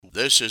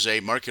This is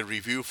a market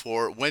review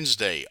for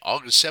Wednesday,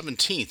 August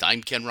 17th.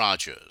 I'm Ken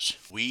Rogers.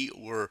 We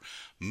were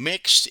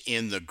mixed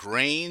in the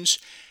grains,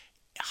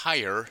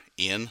 higher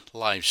in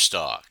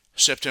livestock.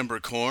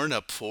 September corn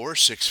up 4,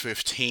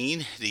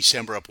 6.15.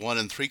 December up 1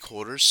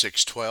 3/4,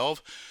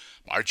 6.12.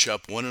 March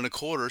up 1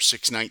 1/4,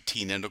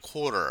 6.19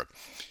 1/4.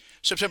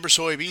 September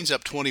soybeans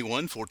up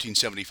 21,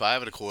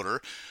 14.75 1/4.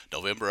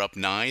 November up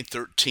 9,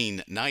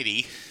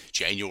 13.90.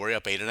 January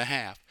up 8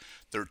 1/2,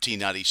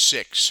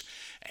 13.96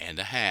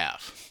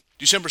 1/2.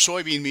 December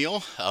soybean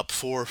meal up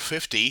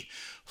 4.50,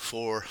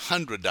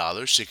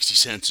 $400, 60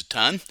 cents a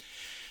ton.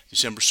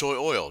 December soy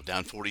oil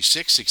down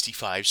 46,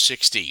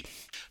 65.60.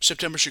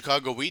 September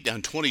Chicago wheat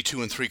down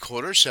 22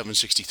 3/4,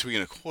 7.63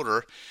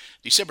 1/4.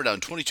 December down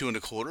 22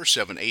 1/4,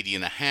 7.80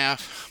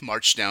 1/2.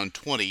 March down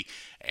 20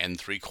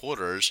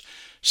 3/4,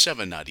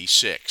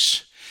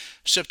 7.96.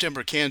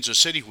 September Kansas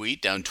City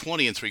wheat down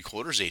 20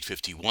 3/4,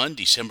 8.51.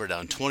 December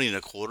down 20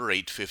 1/4,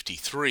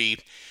 8.53.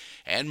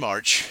 And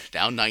March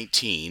down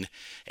 19,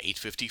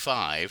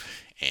 8.55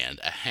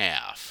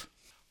 1/2.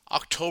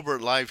 October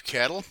live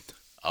cattle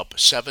up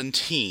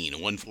 17,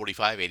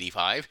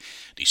 145.85.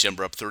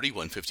 December up 30,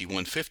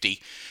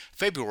 151.50.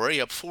 February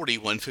up 40,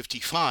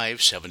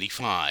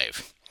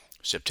 155.75.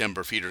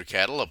 September feeder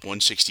cattle up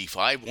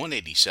 165,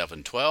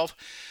 187.12.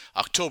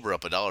 October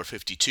up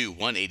 $1.52,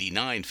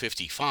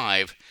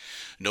 189.55.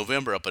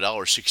 November up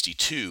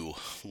 $1.62,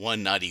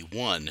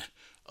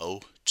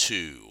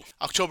 191.02.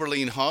 October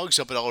lean hogs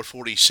up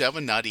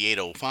 $1.47,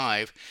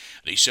 98.05.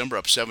 December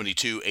up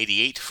 72,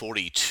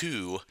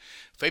 88.42.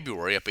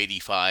 February up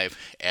 85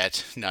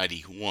 at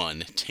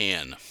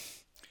 91.10.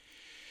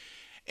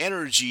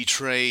 Energy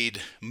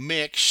trade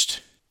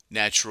mixed.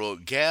 Natural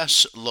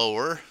gas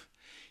lower.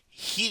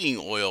 Heating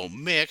oil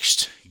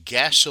mixed.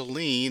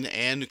 Gasoline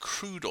and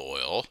crude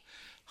oil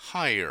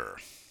higher.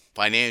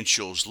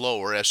 Financials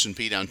lower.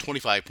 S&P down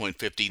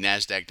 25.50.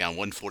 NASDAQ down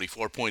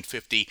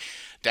 144.50.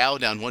 Dow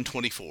down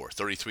 124,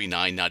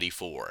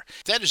 33,994.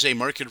 That is a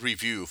market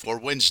review for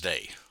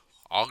Wednesday,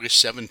 August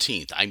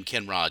 17th. I'm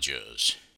Ken Rogers.